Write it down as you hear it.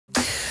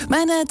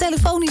Mijn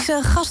telefonische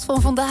gast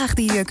van vandaag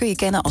die kun je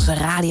kennen als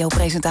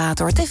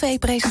radiopresentator,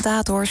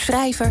 tv-presentator,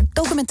 schrijver,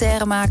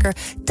 documentairemaker,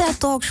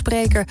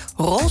 TED-talkspreker,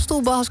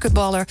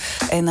 rolstoelbasketballer.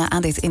 En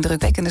aan dit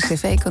indrukwekkende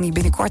cv kan hij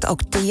binnenkort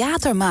ook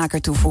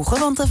theatermaker toevoegen.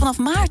 Want vanaf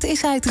maart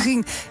is hij te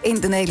zien in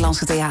de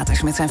Nederlandse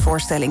theaters met zijn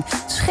voorstelling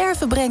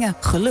Scherven Brengen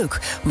Geluk.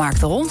 Marc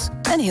de Hond,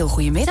 een heel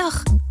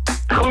goedemiddag.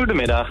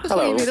 Goedemiddag,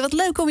 hallo. Goedemiddag, wat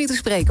leuk om je te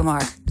spreken,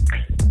 Marc.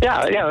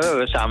 Ja, we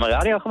hebben samen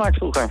radio gemaakt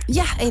vroeger.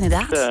 Ja,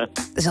 inderdaad. Dat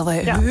is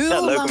alweer heel lang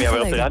geleden. Leuk om jou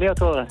weer op de radio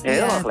te horen.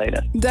 Heel lang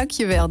geleden.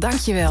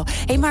 Dankjewel.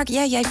 Hey Marc,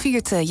 jij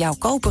viert jouw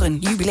koperen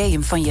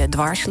jubileum van je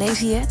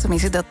dwarslesie, hè?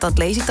 Tenminste, dat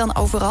lees ik dan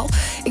overal.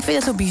 Ik vind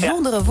het een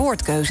bijzondere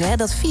woordkeuze, hè,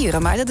 dat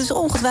vieren. Maar dat is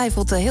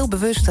ongetwijfeld heel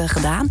bewust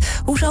gedaan.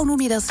 Hoezo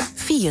noem je dat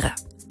vieren?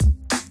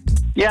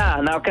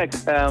 Ja, nou kijk,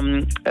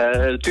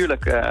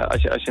 natuurlijk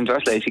als je een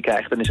dwarslesie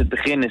krijgt, dan is het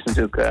begin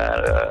natuurlijk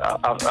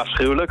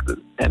afschuwelijk.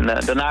 En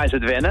daarna is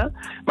het wennen.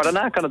 Maar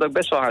daarna kan het ook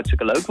best wel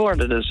hartstikke leuk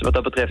worden. Dus wat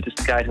dat betreft is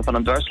het krijgen van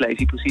een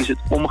dwarslesie precies het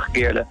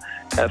omgekeerde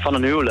van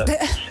een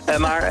huwelijk.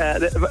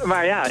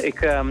 Maar ja,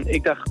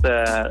 ik dacht,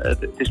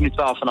 het is nu 12,5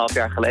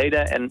 jaar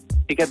geleden. En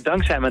ik heb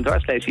dankzij mijn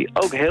dwarslesie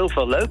ook heel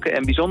veel leuke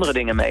en bijzondere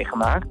dingen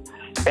meegemaakt.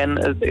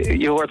 En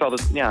je hoort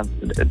altijd, ja,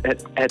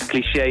 het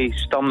cliché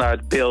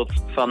standaardbeeld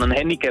van een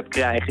handicap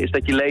krijgen is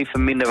dat je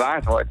leven minder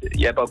waard wordt.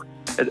 Je hebt ook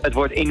het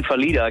woord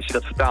invalide, als je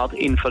dat vertaalt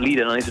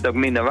invalide, dan is het ook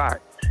minder waard.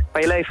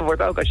 Maar je leven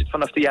wordt ook, als je het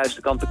vanaf de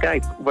juiste kant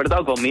bekijkt, wordt het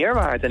ook wel meer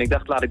waard. En ik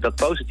dacht, laat ik dat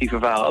positieve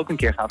verhaal ook een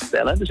keer gaan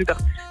vertellen. Dus ik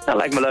dacht, nou,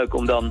 lijkt me leuk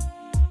om dan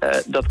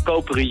dat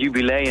koperen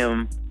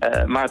jubileum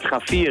maar te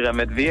gaan vieren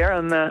met weer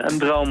een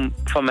droom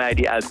van mij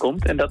die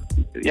uitkomt. En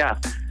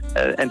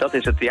dat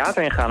is het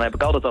theater ingaan. Dat heb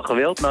ik altijd al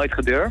gewild, nooit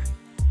gedurfd.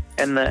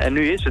 En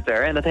nu is het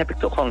er. En dat heb ik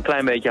toch wel een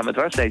klein beetje aan mijn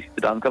dwarslesie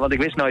te danken. Want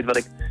ik wist nooit wat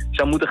ik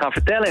zou moeten gaan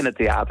vertellen in het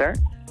theater.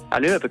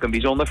 Nou, nu heb ik een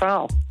bijzonder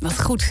verhaal.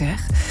 Wat goed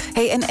zeg.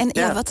 Hey,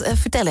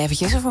 vertel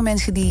eventjes voor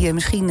mensen die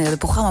misschien de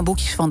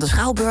programmaboekjes van de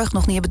Schouwburg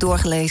nog niet hebben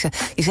doorgelezen.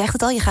 Je zegt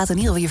het al, je gaat in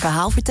ieder geval je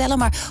verhaal vertellen.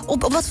 Maar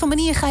op wat voor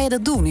manier ga je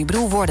dat doen? Ik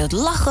bedoel, wordt het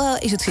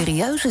lachen? Is het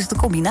serieus? Is het een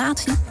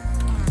combinatie?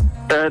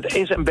 Het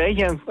is een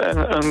beetje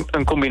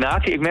een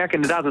combinatie. Ik merk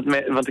inderdaad,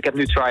 want ik heb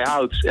nu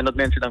try-outs en dat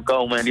mensen dan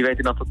komen en die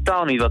weten dan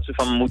totaal niet wat ze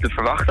van me moeten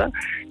verwachten.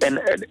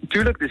 En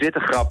tuurlijk, er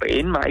zitten grappen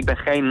in, maar ik ben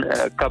geen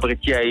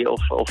cabaretier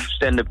of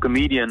stand-up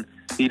comedian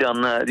die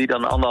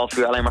dan 1,5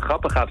 uur alleen maar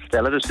grappen gaat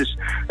vertellen. Dus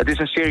het is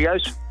een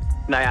serieus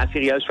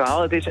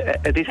verhaal.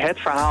 Het is het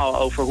verhaal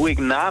over hoe ik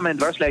na mijn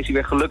dwarslesie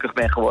weer gelukkig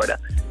ben geworden.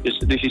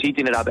 Dus je ziet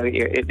inderdaad,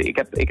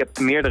 ik heb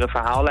meerdere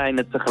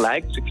verhaallijnen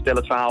tegelijk. Dus ik vertel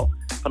het verhaal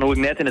van hoe ik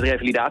net in het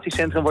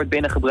revalidatiecentrum word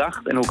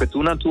binnengebracht en hoe ik er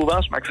toen aan toe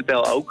was. Maar ik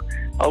vertel ook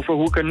over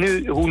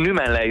hoe nu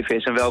mijn leven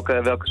is en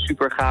welke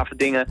super gave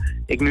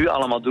dingen ik nu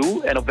allemaal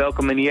doe. En op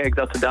welke manier ik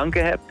dat te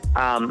danken heb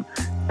aan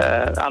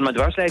mijn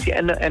dwarslesie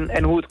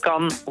en hoe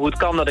het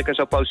kan dat ik er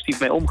zo positief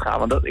mee omga.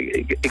 Want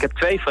ik heb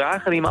 2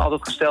 vragen die me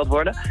altijd gesteld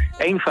worden.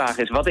 1 vraag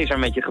is, wat is er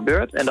met je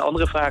gebeurd? En de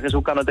andere vraag is,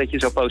 hoe kan het dat je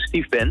zo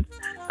positief bent?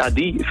 Nou,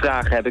 die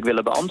vragen heb ik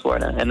willen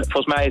beantwoorden. En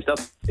volgens mij is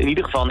dat in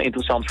ieder geval een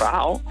interessant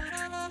verhaal.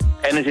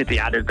 En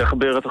er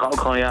gebeuren toch ook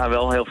gewoon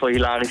wel heel veel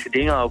hilarische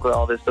dingen ook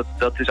wel. Dus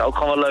dat is ook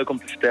gewoon wel leuk om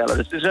te vertellen.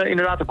 Dus het is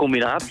inderdaad een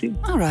combinatie.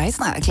 Alright,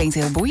 nou, dat klinkt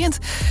heel boeiend.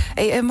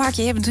 Hey, Marc,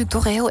 je hebt natuurlijk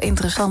toch een heel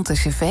interessante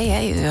cv.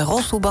 Hè?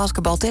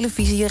 Rolstoelbasketbal,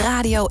 televisie,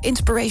 radio,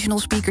 inspirational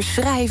speaker,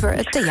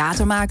 schrijver,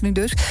 theater maakt nu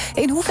dus.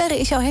 In hoeverre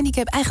is jouw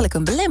handicap eigenlijk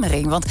een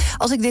belemmering? Want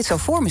als ik dit zo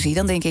voor me zie,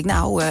 dan denk ik,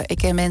 ik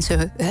ken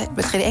mensen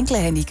met geen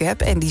enkele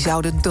handicap en die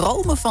zouden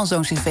dromen van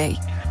zo'n cv.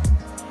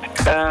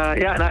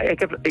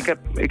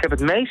 Ik heb het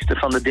meeste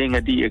van de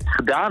dingen die ik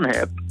gedaan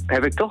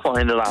heb ik toch wel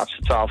in de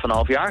laatste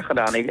 12,5 jaar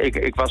gedaan.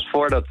 Ik was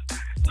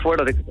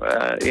voordat ik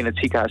in het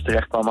ziekenhuis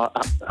terecht kwam,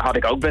 had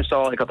ik ook best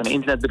al, ik had een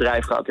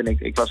internetbedrijf gehad en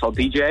ik was al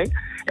DJ.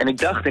 En ik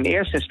dacht in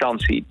eerste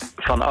instantie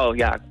van,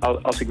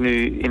 als ik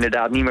nu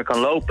inderdaad niet meer kan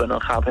lopen,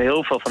 dan gaat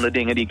heel veel van de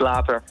dingen die ik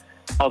later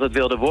altijd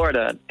wilde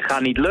worden,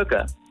 gaan niet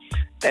lukken.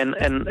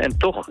 En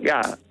toch,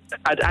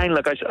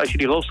 uiteindelijk, als je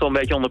die rolstoel een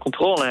beetje onder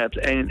controle hebt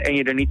en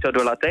je er niet zo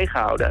door laat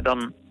tegenhouden,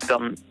 dan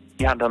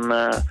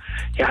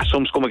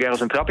soms kom ik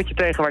ergens een trappetje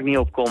tegen waar ik niet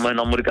op kom en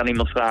dan moet ik aan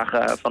iemand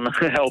vragen van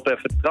help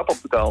even de trap op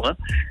te komen.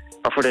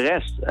 Maar voor de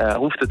rest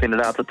hoeft het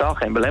inderdaad totaal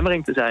geen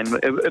belemmering te zijn.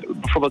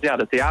 Bijvoorbeeld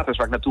de theaters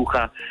waar ik naartoe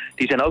ga,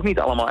 die zijn ook niet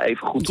allemaal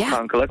even goed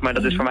toegankelijk. Maar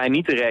dat is voor mij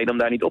niet de reden om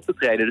daar niet op te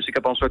treden. Dus ik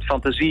heb al een soort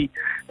fantasie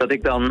dat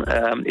ik dan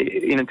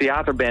in een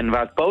theater ben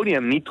waar het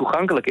podium niet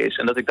toegankelijk is.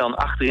 En dat ik dan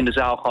achter in de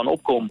zaal gewoon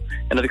opkom.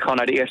 En dat ik gewoon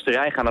naar de eerste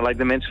rij ga. Dan laat ik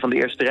de mensen van de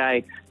eerste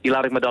rij, die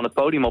laat ik me dan het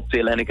podium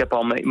optillen. En ik heb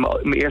al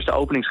mijn eerste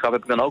openingsgrap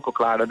heb ik dan ook al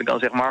klaar. Dat ik dan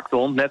zeg, Marc de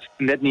Hond,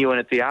 net nieuw in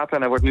het theater. En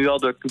hij wordt nu al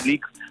door het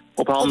publiek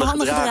op handen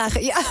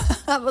gedragen. Ja,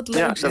 wat leuk.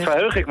 Ja, daar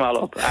verheug ik me al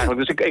op eigenlijk.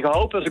 Dus ik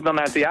hoop, als ik dan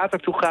naar het theater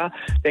toe ga,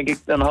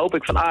 dan hoop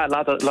ik van,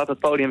 laat het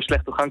podium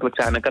slecht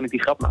toegankelijk zijn. Dan kan ik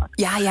die grap maken.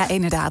 Ja,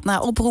 inderdaad.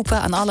 Nou,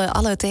 oproepen aan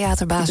alle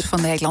theaterbazen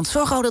van Nederland.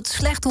 Zorg gewoon dat het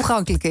slecht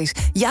toegankelijk is.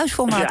 Juist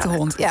voor Marc de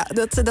Hond. Ja,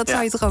 dat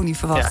zou je toch ook niet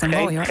verwachten. Ja,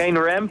 mooi hoor. Geen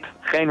ramp,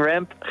 geen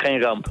ramp,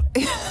 geen ramp.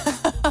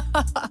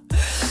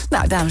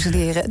 Nou, dames en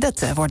heren,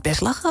 dat wordt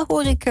best lachen,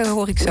 hoor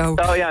ik zo.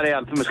 Oh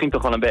ja, misschien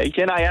toch wel een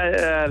beetje. Nou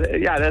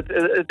ja,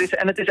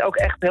 het is ook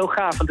echt heel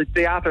gaaf. Want de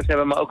theaters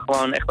hebben me ook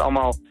gewoon echt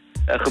allemaal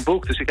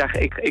geboekt. Dus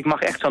ik mag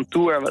echt zo'n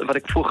tour, wat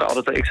ik vroeger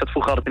altijd... Ik zat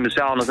vroeger altijd in de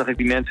zaal en dan zag ik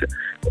die mensen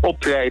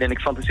optreden. En ik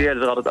fantaseerde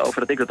er altijd over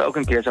dat ik dat ook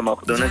een keer zou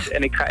mogen doen.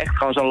 En ik ga echt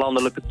gewoon zo'n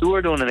landelijke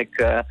tour doen. En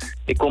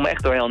ik kom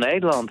echt door heel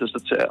Nederland. Dus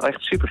dat is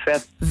echt super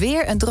vet.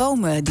 Weer een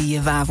droom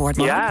die waar wordt,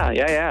 man. Ja. Goed,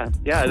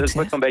 dat wordt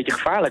wel een beetje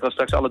gevaarlijk als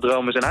straks alle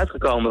dromen zijn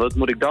uitgekomen. Wat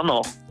moet ik dan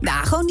nog?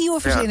 Nou, gewoon nieuwe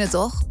verzinnen,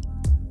 toch?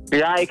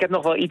 Ja, ik heb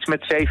nog wel iets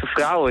met 7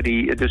 vrouwen.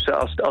 Dus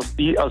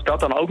als dat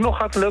dan ook nog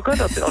gaat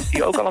lukken, als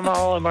die ook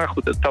allemaal... Maar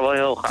goed, het zou wel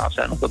heel gaaf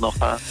zijn of dat nog...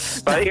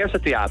 Maar eerst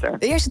het theater.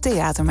 Eerst het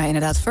theater, maar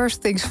inderdaad,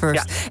 first things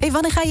first. Ja. Hey,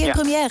 wanneer ga je in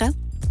première?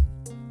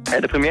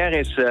 De première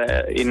is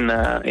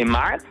in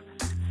maart.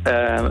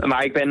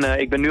 Maar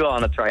ik ben nu al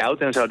aan het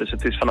try-outen en zo. Dus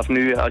het is vanaf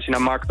nu, als je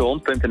naar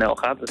marcdehond.nl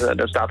gaat...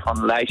 daar staat gewoon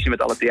een lijstje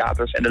met alle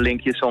theaters en de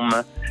linkjes om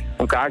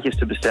kaartjes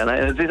te bestellen.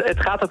 En het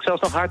gaat ook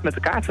zelfs nog hard met de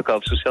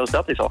kaartverkoop. Dus zelfs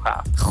dat is al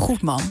gaaf.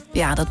 Goed, man.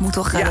 Ja, dat moet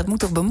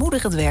toch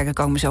bemoedigend werken,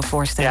 kan ik me zo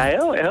voorstellen.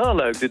 Ja, heel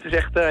leuk. Dit is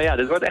echt,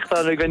 dit wordt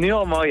echt, dit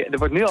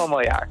wordt nu al een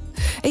mooi jaar.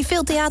 Hey,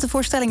 veel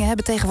theatervoorstellingen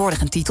hebben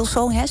tegenwoordig een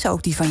titelsong, hè? Zo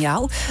ook die van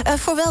jou.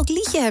 Voor welk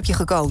liedje heb je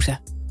gekozen?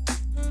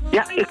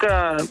 Ja,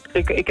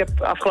 ik heb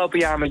afgelopen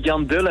jaar met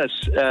Jan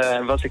Dulles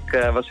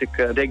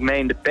deed ik mee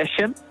in The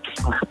Passion.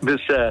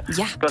 Dus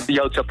ik was de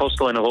Joodse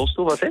apostel in een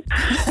rolstoel, was ik.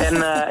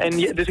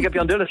 Dus ik heb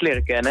Jan Dulles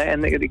leren kennen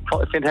en ik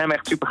vind hem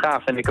echt super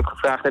gaaf. En ik heb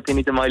gevraagd, heb je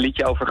niet een mooi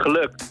liedje over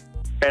geluk?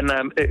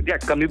 En ik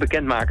kan nu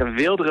bekendmaken,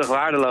 Weelderig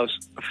Waardeloos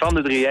van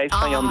de 3J's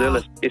van Jan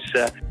Dulles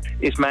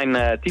is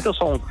mijn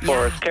titelsong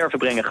voor Scherven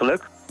Brengen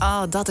Geluk.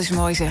 Oh, dat is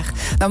mooi zeg.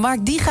 Nou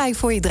Marc, die ga ik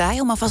voor je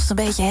draaien om alvast een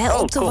beetje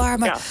op te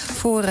warmen. Ja.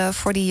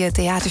 Voor die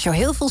theatershow.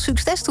 Heel veel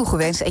succes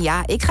toegewenst. En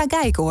ja, ik ga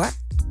kijken hoor.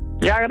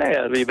 Ja,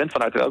 je bent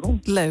van harte welkom.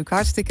 Leuk,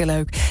 hartstikke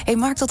leuk. Hey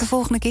Marc, tot de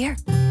volgende keer.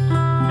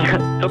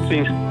 Ja, tot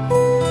ziens.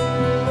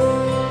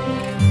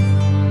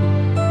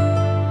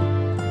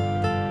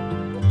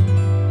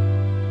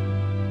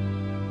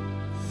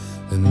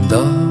 Een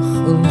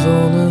dag, een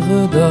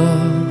zonnige dag,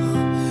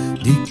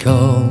 die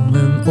kalm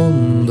en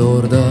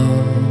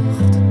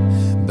ondoordacht.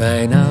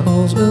 Bijna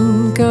als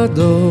een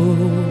cadeau,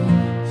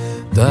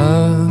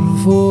 daar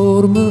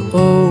voor me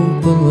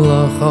open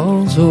lag.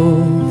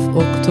 Alsof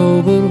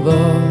oktober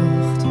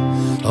wacht,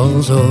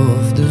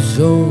 alsof de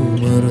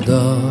zomer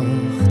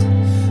dacht.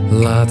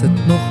 Laat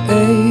het nog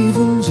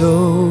even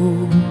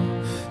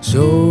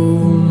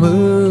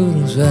zomer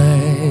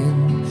zijn.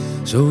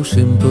 Zo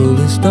simpel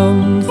is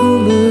dan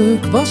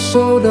geluk, was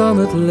zo dan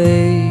het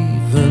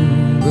leven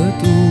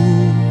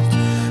bedoeld.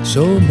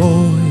 Zo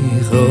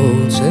mooi,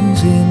 groots en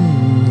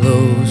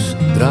zinloos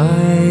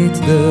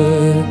draait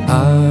de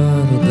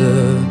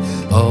aarde.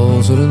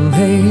 Als er een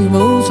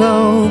hemel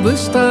zou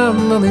bestaan,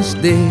 dan is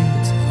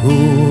dit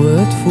hoe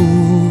het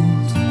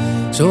voelt.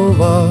 Zo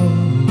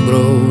warm,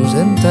 broos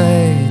en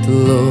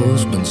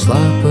tijdloos, mijn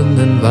slapen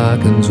en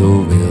waken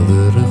zo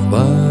weelderig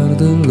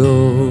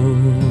waardeloos.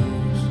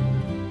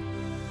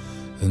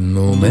 Een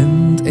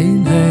moment,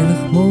 een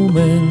heilig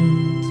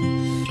moment,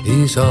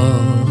 is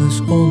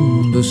alles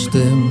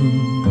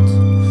onbestemd.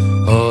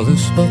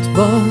 Alles wat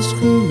was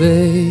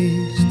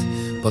geweest,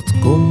 wat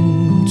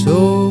komt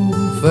zo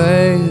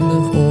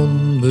veilig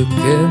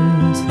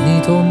onbekend,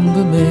 niet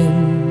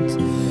onbemind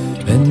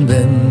en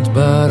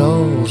wendbaar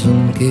als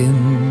een kind.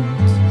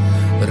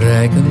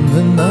 Reiken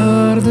we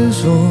naar de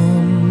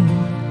zon,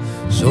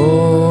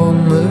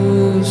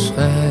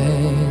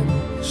 zonneschijn.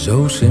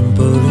 Zo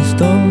simpel is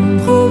dan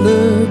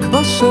geluk,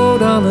 was zo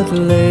dan het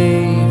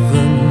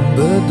leven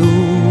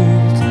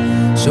bedoeld.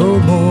 Zo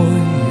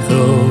mooi,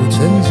 groots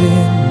en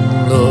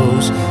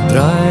zinloos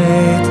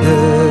draait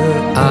de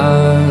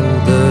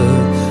aarde.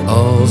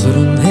 Als er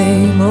een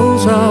hemel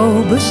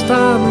zou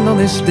bestaan, dan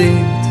is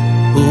dit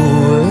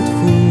hoe het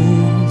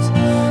voelt.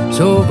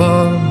 Zo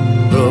warm,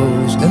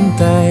 broos en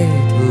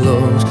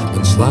tijdloos,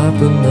 en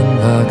slapen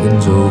en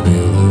waken zo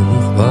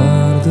weelderig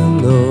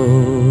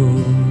waardeloos.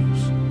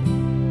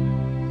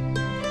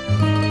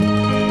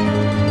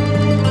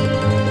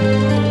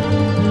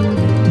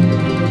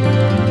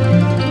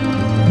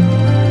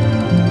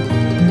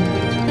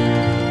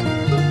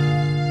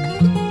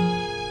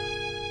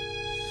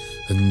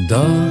 Een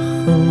dag,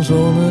 een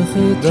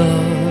zonnige dag,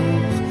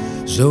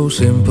 zo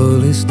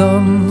simpel is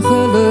dan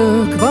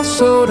geluk, was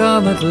zo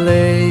dan het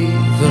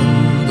leven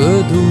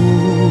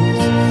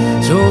bedoeld.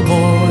 Zo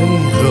mooi,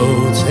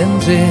 groots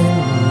en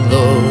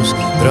zinloos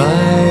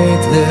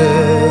draait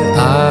de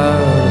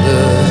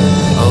aarde.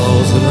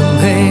 Als er een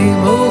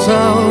hemel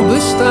zou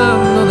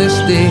bestaan, dan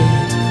is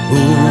dit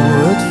hoe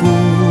het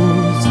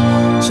voelt.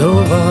 Zo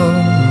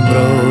warm,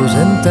 broos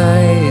en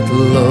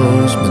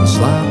tijdloos, mijn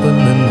slapen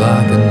en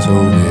waken zo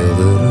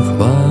weelderig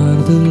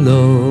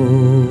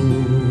waardeloos.